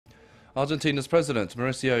Argentina's President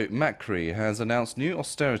Mauricio Macri has announced new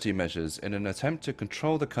austerity measures in an attempt to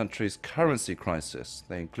control the country's currency crisis.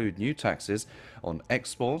 They include new taxes on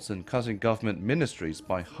exports and cutting government ministries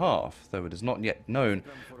by half, though it is not yet known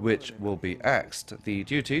which will be axed. The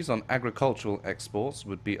duties on agricultural exports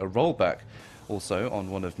would be a rollback, also on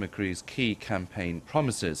one of Macri's key campaign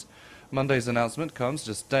promises. Monday's announcement comes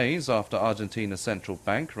just days after Argentina's central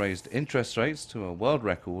bank raised interest rates to a world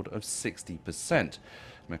record of 60%.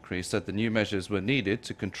 Macri said the new measures were needed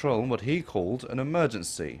to control what he called an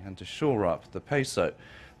emergency and to shore up the peso.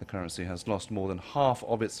 The currency has lost more than half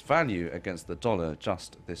of its value against the dollar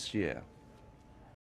just this year.